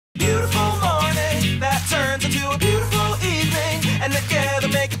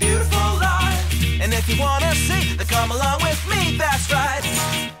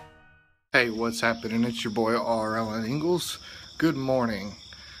Hey, what's happening? It's your boy RL in Ingalls. Good morning.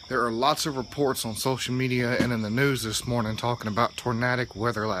 There are lots of reports on social media and in the news this morning talking about tornadic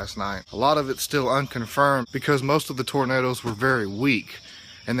weather last night. A lot of it's still unconfirmed because most of the tornadoes were very weak.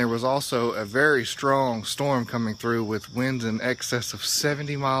 And there was also a very strong storm coming through with winds in excess of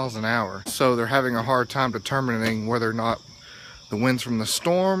 70 miles an hour. So they're having a hard time determining whether or not the winds from the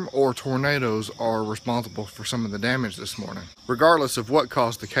storm or tornadoes are responsible for some of the damage this morning. Regardless of what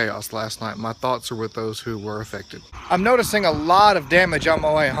caused the chaos last night, my thoughts are with those who were affected. I'm noticing a lot of damage on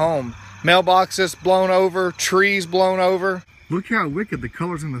my way home. Mailboxes blown over, trees blown over. Look how wicked the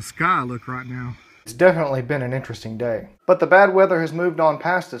colors in the sky look right now. It's definitely been an interesting day. But the bad weather has moved on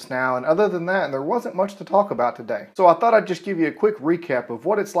past us now, and other than that, there wasn't much to talk about today. So I thought I'd just give you a quick recap of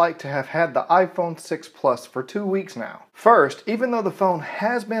what it's like to have had the iPhone 6 Plus for 2 weeks now. First, even though the phone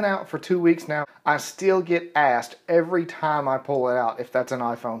has been out for 2 weeks now, I still get asked every time I pull it out if that's an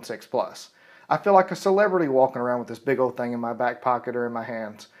iPhone 6 Plus. I feel like a celebrity walking around with this big old thing in my back pocket or in my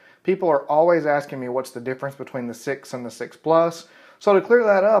hands. People are always asking me what's the difference between the 6 and the 6 Plus. So to clear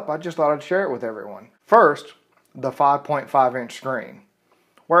that up, I just thought I'd share it with everyone. First, the 5.5-inch screen.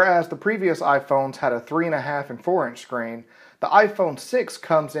 Whereas the previous iPhones had a 3.5 and 4-inch screen, the iPhone 6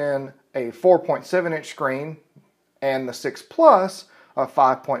 comes in a 4.7-inch screen and the 6 Plus a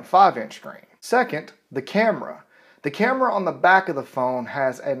 5.5-inch screen. Second, the camera. The camera on the back of the phone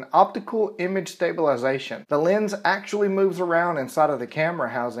has an optical image stabilization. The lens actually moves around inside of the camera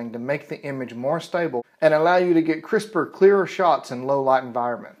housing to make the image more stable and allow you to get crisper, clearer shots in low light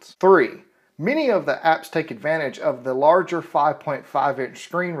environments. 3. Many of the apps take advantage of the larger 5.5-inch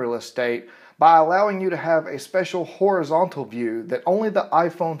screen real estate by allowing you to have a special horizontal view that only the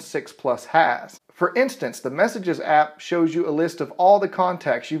iPhone 6 Plus has. For instance, the Messages app shows you a list of all the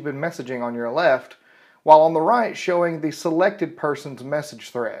contacts you've been messaging on your left, while on the right showing the selected person's message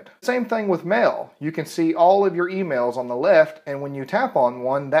thread. Same thing with Mail. You can see all of your emails on the left, and when you tap on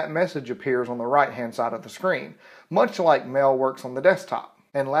one, that message appears on the right-hand side of the screen, much like Mail works on the desktop.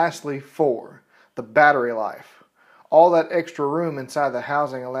 And lastly, 4, the battery life. All that extra room inside the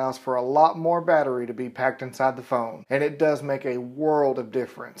housing allows for a lot more battery to be packed inside the phone, and it does make a world of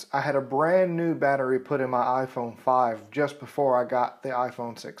difference. I had a brand new battery put in my iPhone 5 just before I got the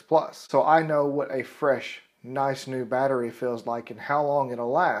iPhone 6 Plus, so I know what a fresh, nice new battery feels like and how long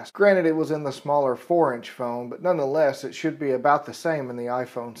it'll last. Granted, it was in the smaller 4-inch phone, but nonetheless it should be about the same in the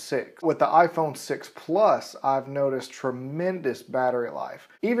iPhone 6. With the iPhone 6 Plus, I've noticed tremendous battery life,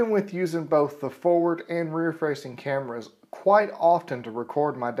 even with using both the forward and rear facing cameras quite often to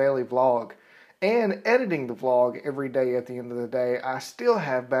record my daily vlog and editing the vlog every day. At the end of the day, I still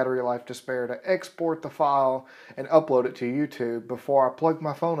have battery life to spare to export the file and upload it to YouTube before I plug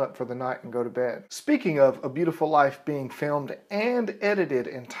my phone up for the night and go to bed. Speaking of A Beautiful Life being filmed and edited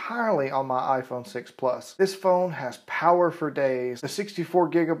entirely on my iPhone 6 Plus, this phone has power for days. The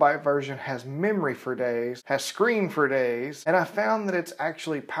 64GB version has memory for days, has screen for days, and I found that it's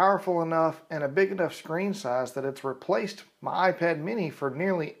actually powerful enough and a big enough screen size that it's replaced my iPad mini for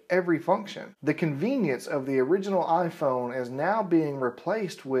nearly every function. The convenience of the original iPhone is now being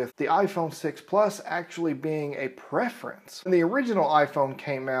replaced with the iPhone 6 Plus actually being a preference. When the original iPhone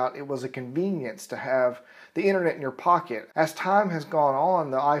came out, it was a convenience to have the internet in your pocket. As time has gone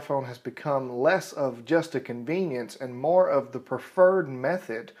on, the iPhone has become less of just a convenience and more of the preferred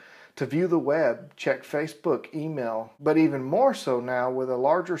method to view the web, check Facebook, email, but even more so now with a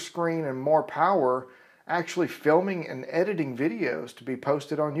larger screen and more power, actually filming and editing videos to be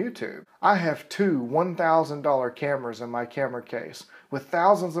posted on YouTube. I have 2 $1,000 cameras in my camera case with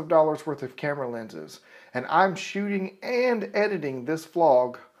thousands of dollars worth of camera lenses, and I'm shooting and editing this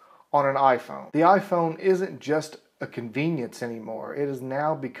vlog on an iPhone. The iPhone isn't just a convenience anymore. It is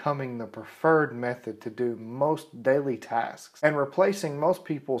now becoming the preferred method to do most daily tasks and replacing most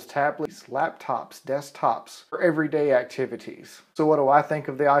people's tablets, laptops, desktops for everyday activities. So what do I think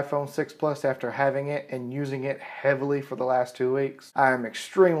of the iPhone 6 Plus after having it and using it heavily for the last 2 weeks? I am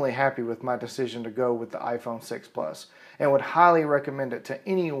extremely happy with my decision to go with the iPhone 6 Plus and would highly recommend it to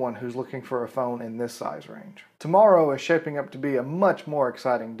anyone who's looking for a phone in this size range. Tomorrow is shaping up to be a much more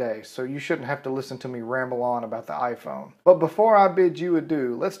exciting day, so you shouldn't have to listen to me ramble on about the iPhone. But before I bid you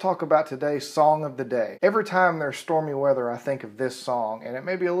adieu, let's talk about today's song of the day. Every time there's stormy weather, I think of this song, and it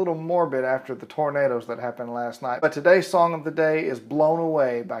may be a little morbid after the tornadoes that happened last night, but today's song of the day is Blown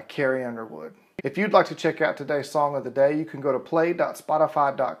Away by Carrie Underwood. If you'd like to check out today's song of the day, you can go to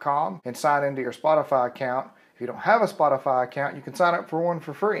play.spotify.com and sign into your Spotify account. If you don't have a Spotify account, you can sign up for one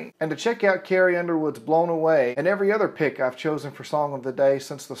for free. And to check out Carrie Underwood's Blown Away and every other pick I've chosen for Song of the Day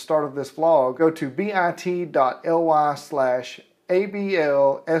since the start of this vlog, go to bit.ly/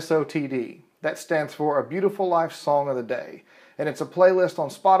 ABL SOTD. That stands for A Beautiful Life Song of the Day. And it's a playlist on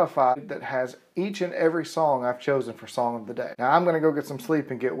Spotify that has each and every song I've chosen for Song of the Day. Now I'm going to go get some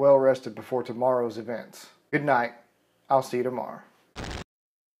sleep and get well rested before tomorrow's events. Good night. I'll see you tomorrow.